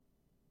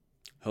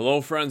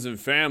Hello, friends and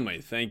family.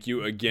 Thank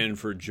you again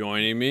for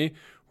joining me.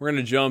 We're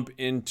going to jump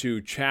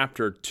into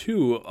Chapter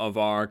 2 of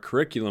our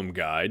curriculum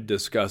guide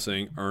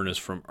discussing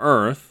Ernest from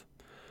Earth.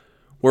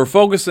 We're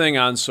focusing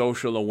on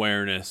social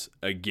awareness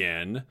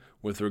again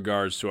with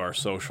regards to our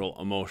social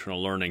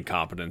emotional learning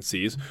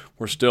competencies.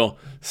 We're still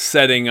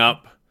setting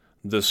up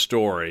the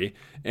story.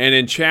 And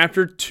in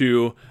Chapter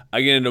 2,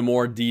 I get into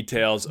more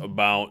details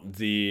about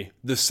the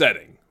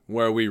setting,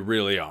 where we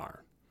really are.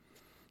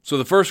 So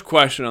the first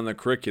question on the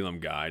curriculum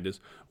guide is,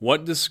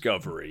 what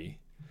discovery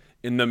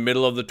in the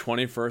middle of the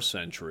 21st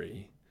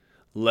century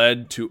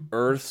led to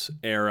Earth's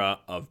era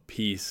of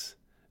peace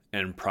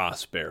and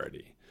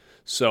prosperity?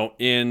 So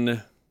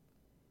in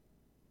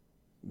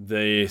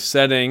the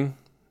setting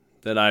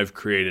that I've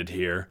created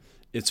here,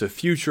 it's a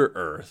future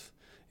Earth.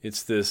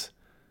 It's this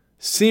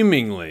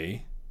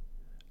seemingly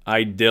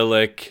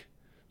idyllic,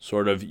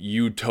 sort of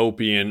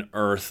utopian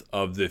Earth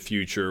of the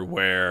future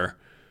where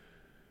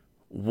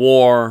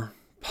war,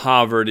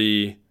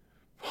 poverty,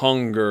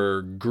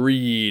 hunger,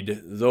 greed,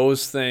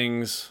 those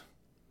things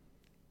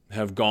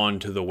have gone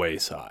to the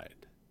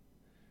wayside.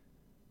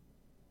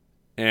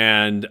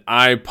 And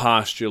I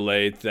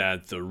postulate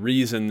that the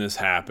reason this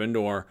happened,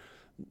 or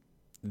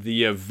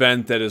the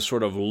event that is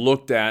sort of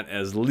looked at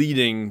as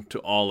leading to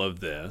all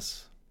of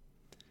this,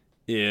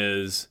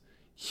 is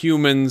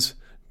humans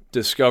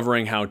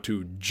discovering how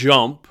to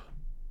jump,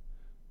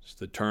 it's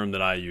the term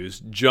that I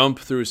use, jump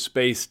through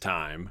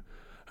space-time,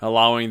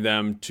 allowing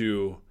them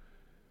to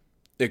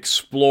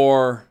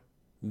explore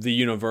the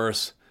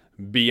universe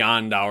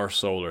beyond our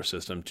solar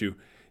system, to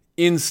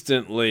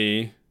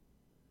instantly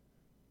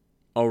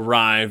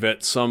arrive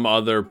at some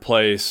other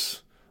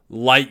place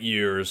light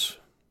years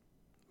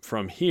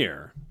from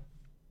here.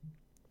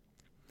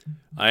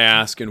 I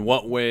ask, in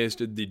what ways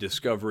did the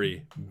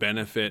discovery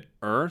benefit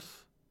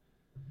Earth?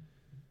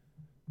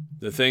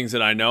 The things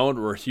that I know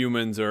were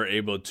humans are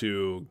able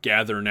to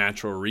gather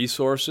natural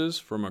resources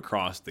from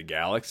across the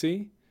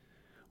galaxy.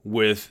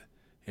 With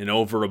an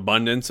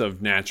overabundance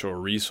of natural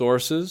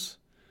resources,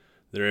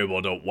 they're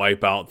able to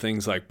wipe out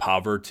things like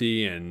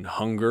poverty and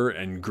hunger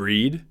and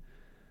greed.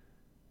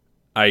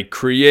 I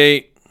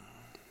create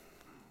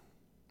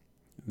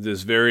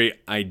this very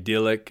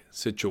idyllic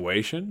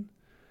situation.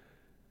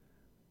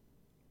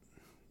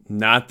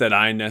 Not that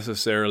I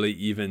necessarily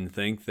even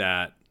think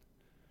that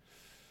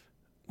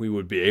we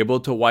would be able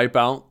to wipe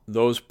out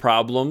those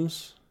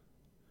problems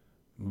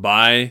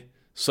by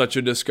such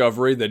a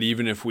discovery, that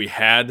even if we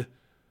had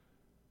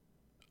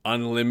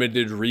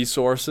unlimited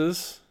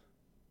resources,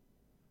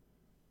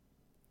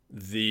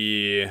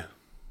 the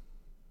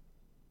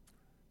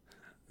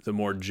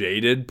more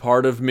jaded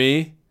part of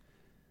me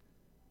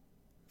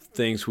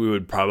thinks we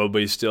would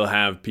probably still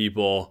have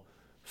people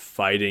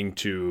fighting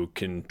to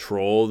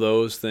control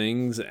those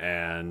things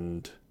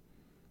and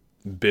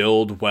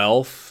build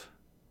wealth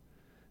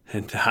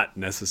and not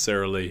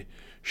necessarily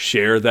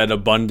share that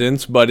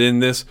abundance. But in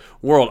this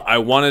world, I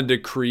wanted to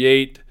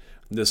create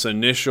this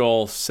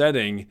initial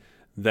setting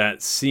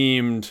that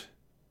seemed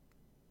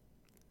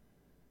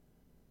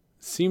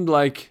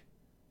like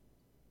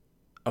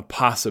a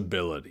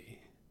possibility,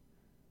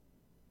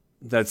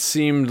 that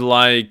seemed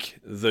like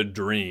the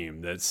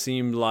dream, that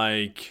seemed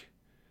like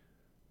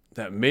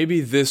that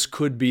maybe this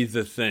could be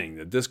the thing,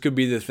 that this could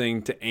be the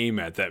thing to aim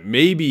at, that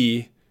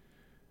maybe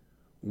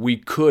we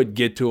could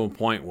get to a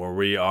point where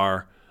we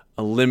are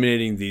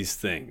eliminating these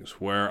things,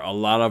 where a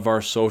lot of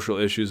our social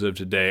issues of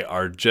today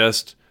are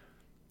just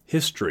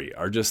history,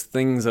 are just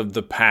things of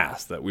the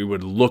past that we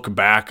would look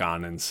back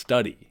on and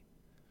study.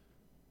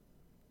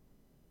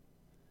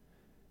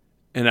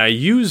 And I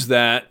use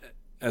that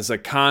as a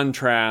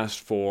contrast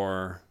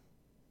for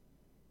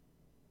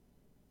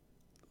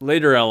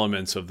later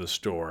elements of the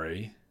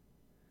story.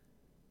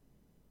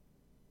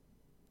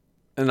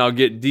 And I'll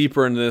get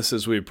deeper into this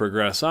as we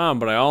progress on,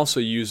 but I also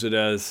use it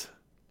as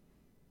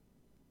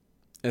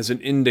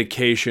an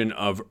indication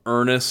of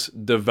Ernest's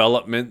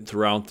development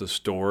throughout the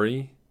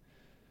story.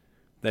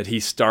 That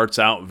he starts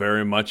out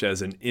very much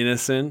as an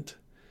innocent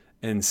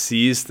and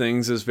sees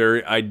things as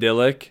very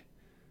idyllic.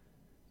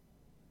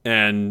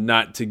 And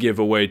not to give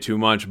away too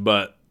much,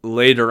 but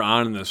later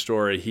on in the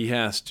story, he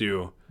has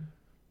to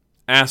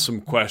ask some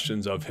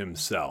questions of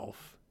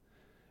himself.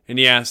 And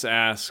he has to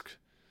ask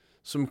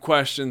some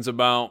questions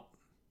about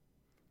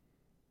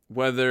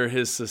whether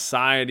his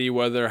society,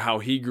 whether how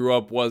he grew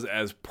up was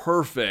as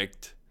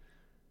perfect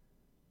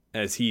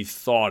as he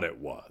thought it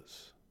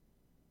was.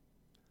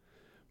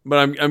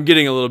 But I'm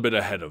getting a little bit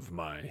ahead of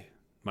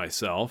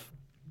myself.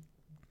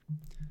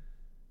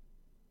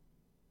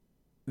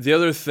 The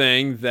other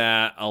thing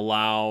that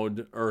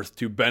allowed Earth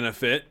to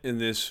benefit in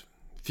this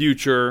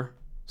future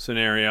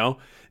scenario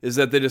is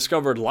that they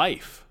discovered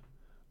life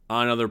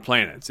on other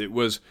planets. It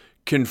was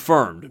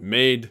confirmed,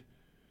 made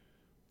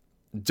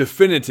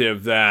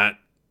definitive that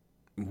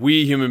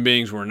we human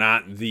beings were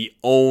not the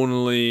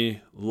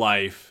only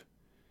life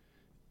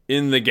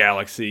in the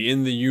galaxy,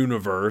 in the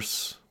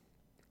universe.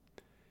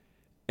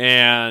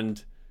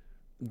 And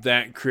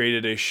that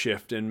created a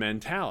shift in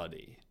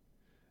mentality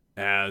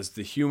as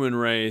the human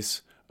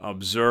race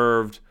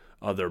observed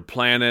other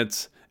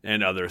planets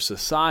and other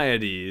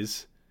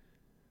societies,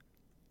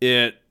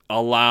 it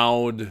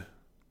allowed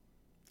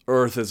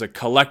Earth as a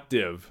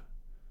collective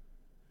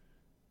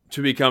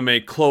to become a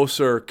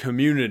closer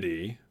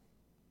community,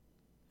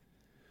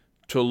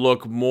 to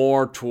look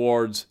more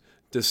towards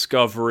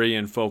discovery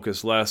and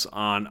focus less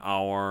on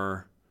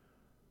our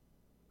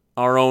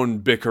own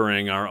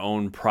bickering, our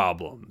own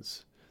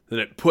problems. That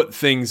it put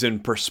things in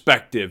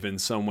perspective in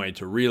some way,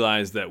 to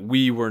realize that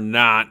we were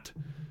not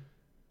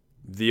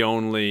the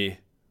only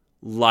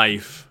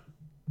life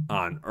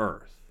on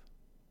Earth.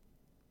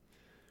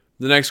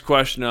 The next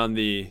question on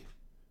the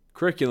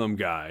curriculum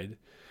guide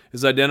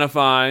is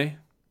identify, I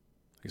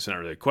guess not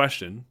really a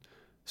question,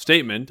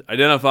 statement,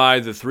 identify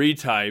the 3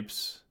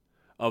 types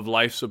of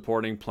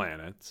life-supporting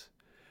planets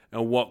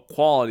and what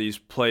qualities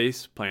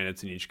place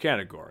planets in each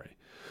category.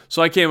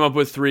 So I came up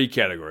with 3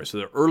 categories. So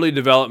the early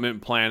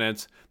development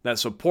planets that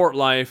support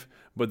life,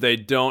 but they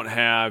don't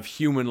have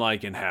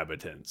human-like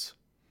inhabitants.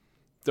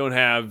 Don't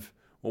have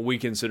what we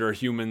consider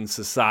human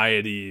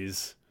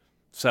societies,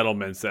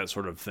 settlements, that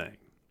sort of thing.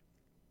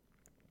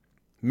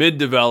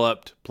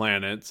 Mid-developed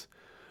planets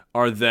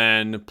are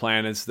then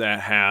planets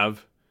that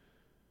have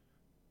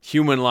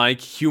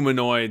human-like,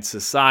 humanoid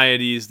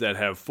societies that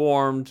have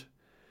formed,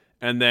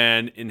 and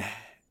then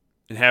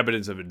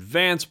inhabitants of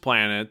advanced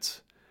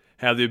planets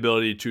have the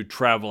ability to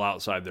travel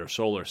outside their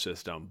solar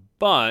system.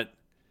 But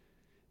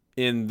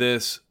in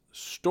this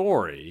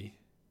story,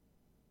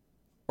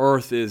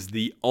 Earth is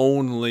the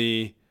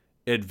only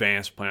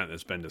advanced planet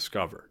that's been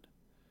discovered.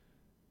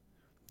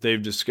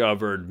 They've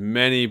discovered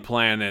many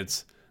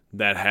planets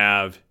that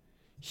have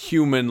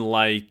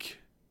human-like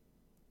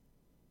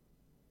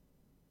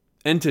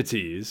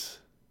entities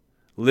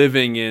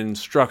living in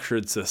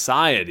structured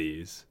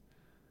societies,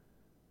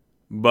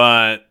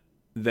 but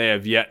they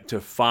have yet to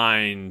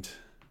find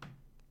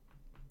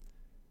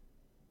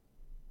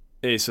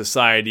a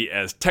society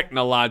as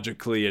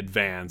technologically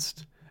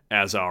advanced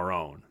as our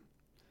own.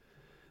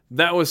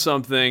 That was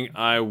something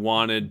I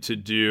wanted to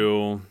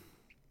do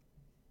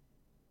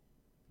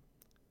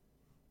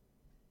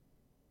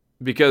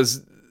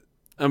because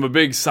I'm a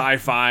big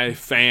sci-fi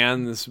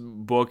fan. This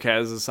book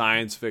has a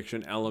science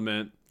fiction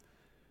element.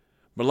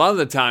 But a lot of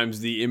the times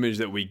the image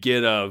that we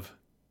get of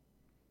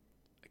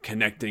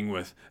connecting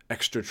with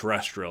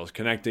extraterrestrials,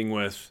 connecting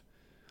with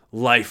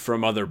life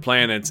from other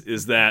planets,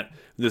 is that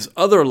this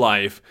other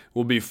life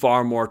will be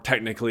far more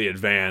technically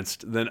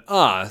advanced than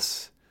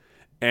us,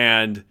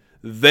 and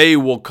they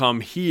will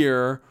come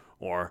here,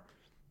 or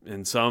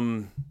in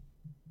some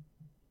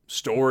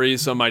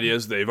stories, some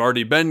ideas, they've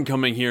already been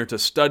coming here to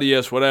study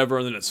us, whatever,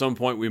 and then at some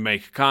point we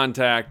make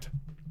contact.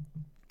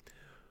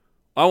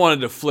 I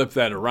wanted to flip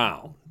that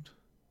around.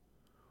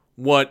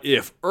 What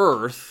if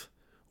Earth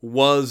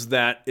was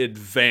that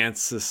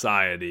advanced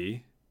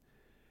society,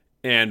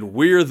 and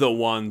we're the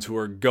ones who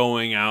are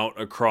going out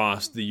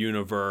across the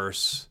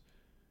universe,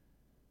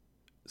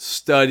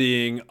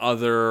 studying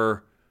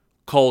other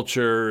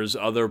cultures,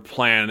 other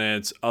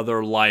planets,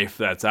 other life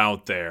that's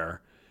out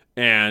there?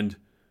 And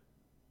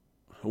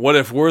what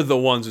if we're the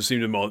ones who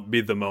seem to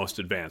be the most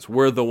advanced?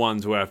 We're the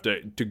ones who have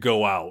to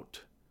go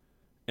out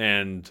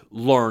and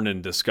learn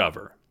and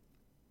discover.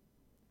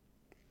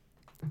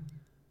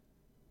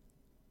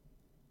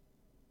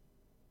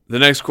 The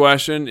next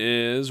question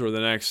is, or the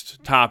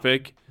next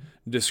topic,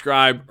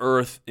 describe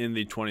Earth in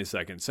the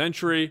 22nd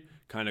century.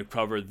 Kind of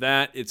covered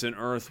that. It's an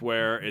Earth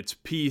where it's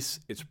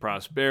peace, it's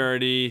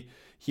prosperity.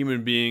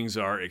 Human beings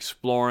are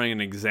exploring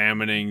and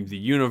examining the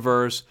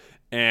universe.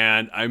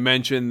 And I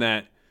mentioned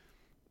that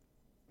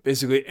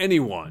basically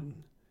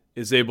anyone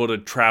is able to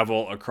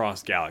travel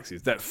across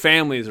galaxies. That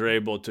families are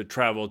able to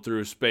travel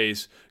through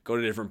space, go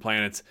to different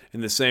planets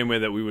in the same way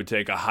that we would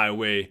take a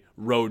highway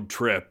road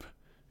trip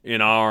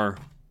in our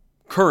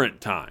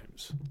current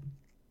times.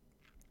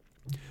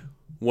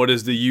 What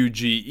is the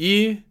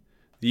UGE?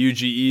 The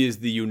UGE is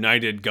the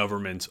United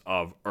Governments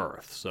of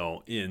Earth.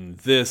 So in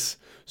this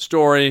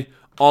story,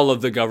 all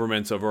of the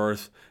governments of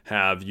Earth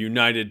have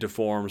united to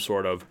form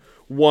sort of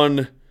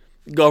one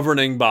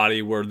governing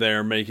body where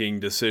they're making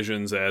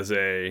decisions as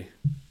a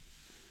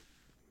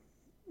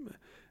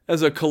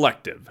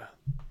collective.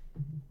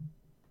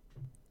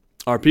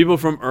 Are people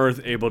from Earth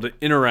able to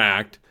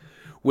interact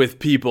with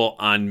people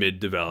on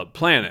mid-developed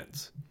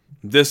planets?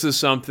 This is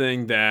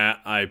something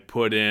that I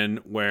put in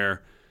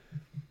where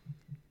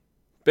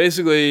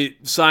basically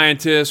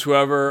scientists,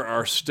 whoever,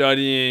 are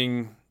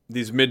studying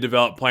these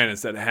mid-developed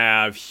planets that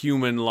have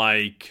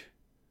human-like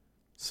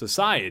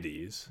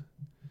societies.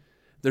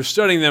 They're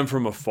studying them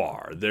from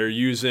afar. They're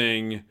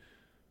using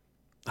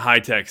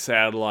high-tech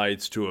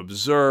satellites to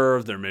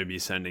observe. They're maybe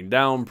sending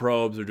down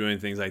probes or doing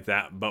things like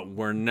that, but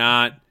we're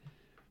not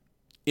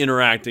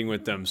interacting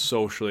with them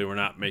socially. We're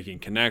not making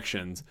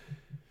connections.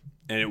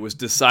 And it was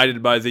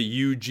decided by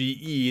the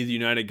UGE, the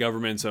United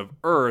Governments of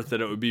Earth,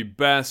 that it would be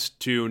best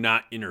to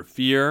not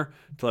interfere,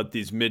 to let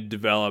these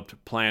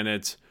mid-developed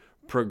planets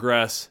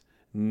progress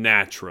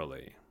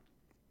naturally.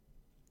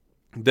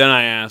 Then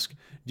I ask,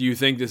 do you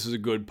think this is a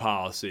good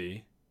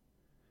policy?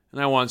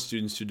 and I want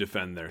students to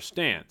defend their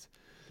stance.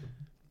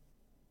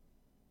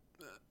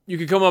 You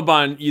could come up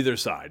on either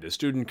side. A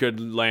student could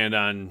land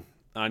on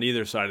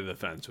either side of the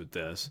fence with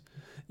this.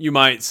 You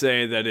might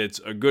say that it's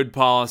a good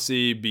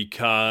policy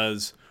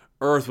because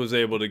Earth was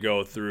able to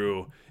go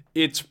through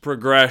its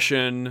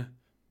progression,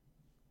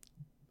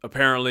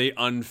 apparently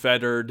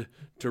unfettered,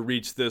 to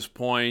reach this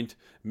point.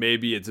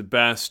 Maybe it's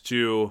best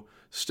to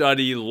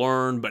study,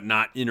 learn, but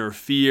not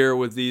interfere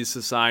with these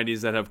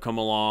societies that have come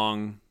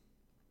along.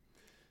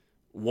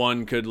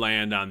 One could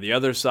land on the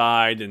other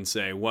side and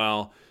say,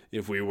 well,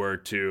 if we were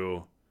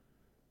to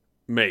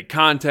make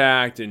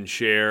contact and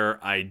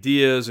share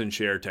ideas and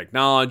share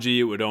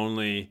technology, it would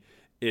only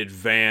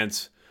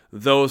advance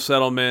those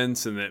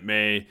settlements, and that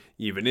may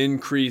even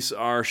increase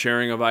our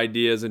sharing of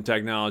ideas and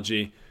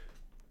technology.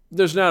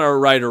 There's not a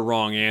right or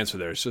wrong answer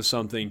there. It's just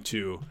something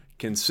to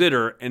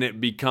consider, and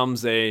it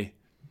becomes a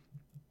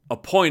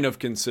point of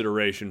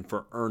consideration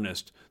for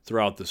Ernest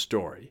throughout the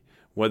story,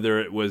 whether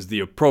it was the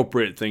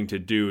appropriate thing to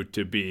do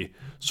to be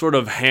sort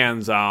of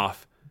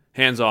hands-off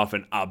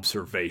and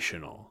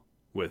observational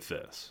with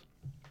this.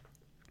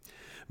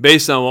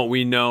 Based on what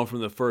we know from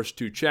the first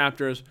 2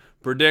 chapters,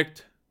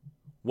 predict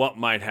what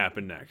might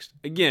happen next.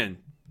 Again,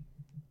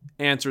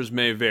 answers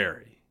may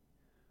vary.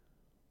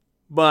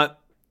 But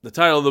the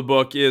title of the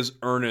book is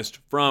Ernest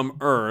from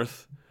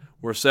Earth.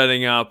 We're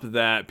setting up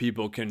that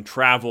people can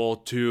travel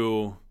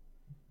to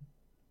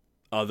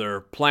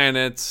other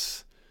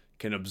planets,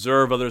 can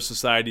observe other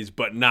societies,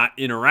 but not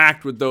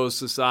interact with those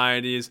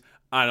societies.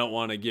 I don't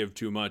want to give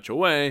too much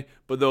away,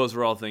 but those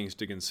are all things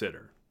to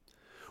consider.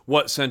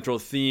 What central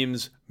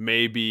themes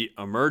may be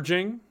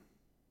emerging?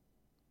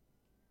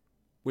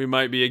 We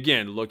might be,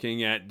 again,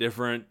 looking at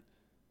different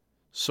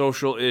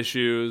social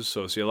issues,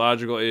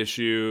 sociological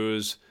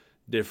issues,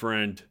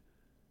 different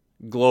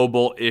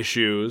global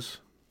issues.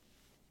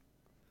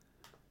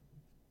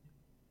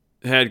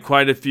 Had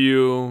quite a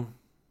few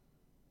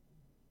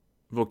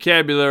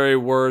vocabulary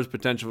words,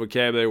 potential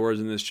vocabulary words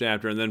in this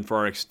chapter. And then for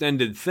our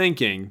extended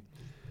thinking,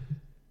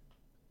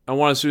 I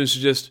want students to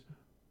just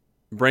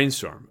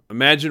brainstorm.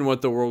 Imagine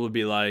what the world would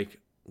be like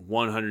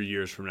 100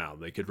 years from now.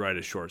 They could write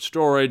a short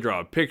story,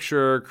 draw a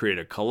picture, create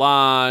a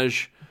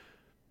collage.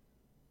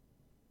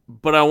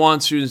 But I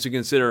want students to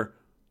consider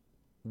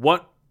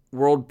what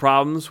world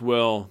problems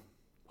will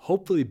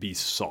hopefully be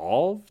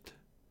solved,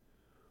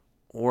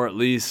 or at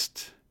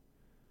least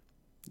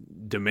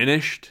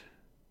diminished,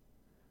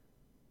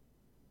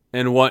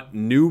 and what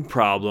new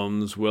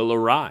problems will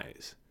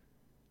arise.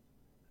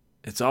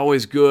 It's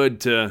always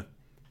good to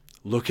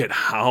look at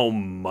how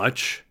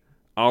much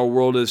our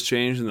world has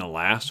changed in the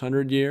last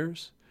 100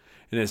 years,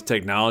 and as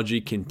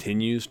technology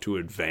continues to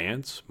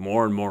advance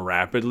more and more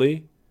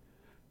rapidly,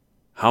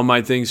 how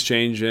might things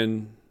change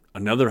in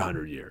another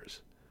 100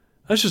 years?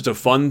 That's just a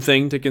fun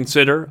thing to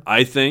consider,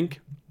 I think.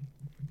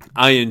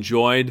 I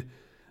enjoyed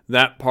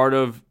that part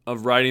of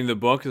writing the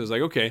book. It was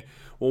like, okay,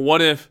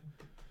 well,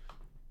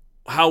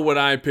 how would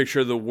I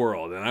picture the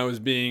world? And I was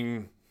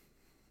being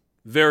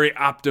very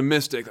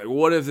optimistic. Like,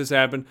 what if this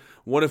happened?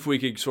 What if we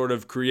could sort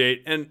of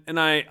create, and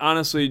I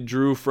honestly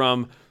drew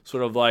from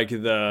sort of like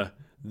the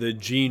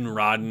Gene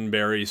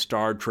Roddenberry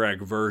Star Trek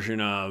version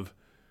of,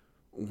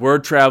 we're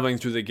traveling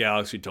through the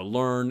galaxy to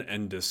learn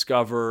and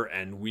discover,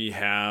 and we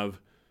have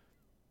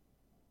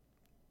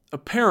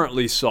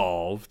apparently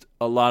solved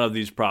a lot of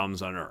these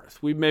problems on Earth.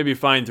 We maybe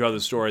find throughout the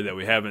story that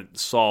we haven't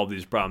solved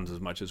these problems as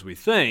much as we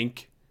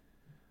think,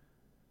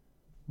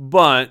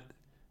 but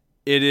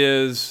it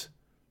is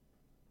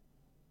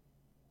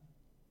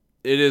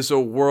a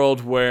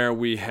world where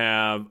we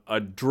have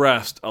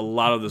addressed a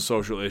lot of the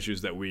social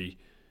issues that we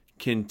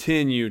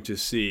continue to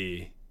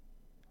see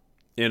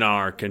in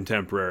our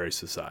contemporary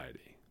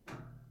society.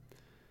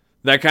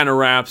 That kind of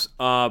wraps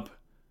up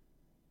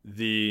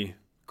the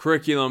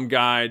curriculum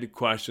guide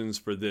questions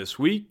for this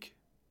week,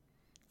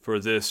 for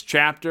this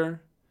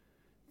chapter.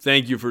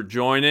 Thank you for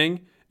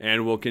joining,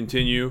 and we'll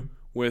continue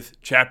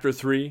with Chapter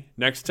 3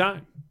 next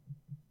time.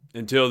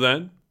 Until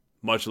then,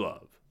 much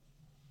love.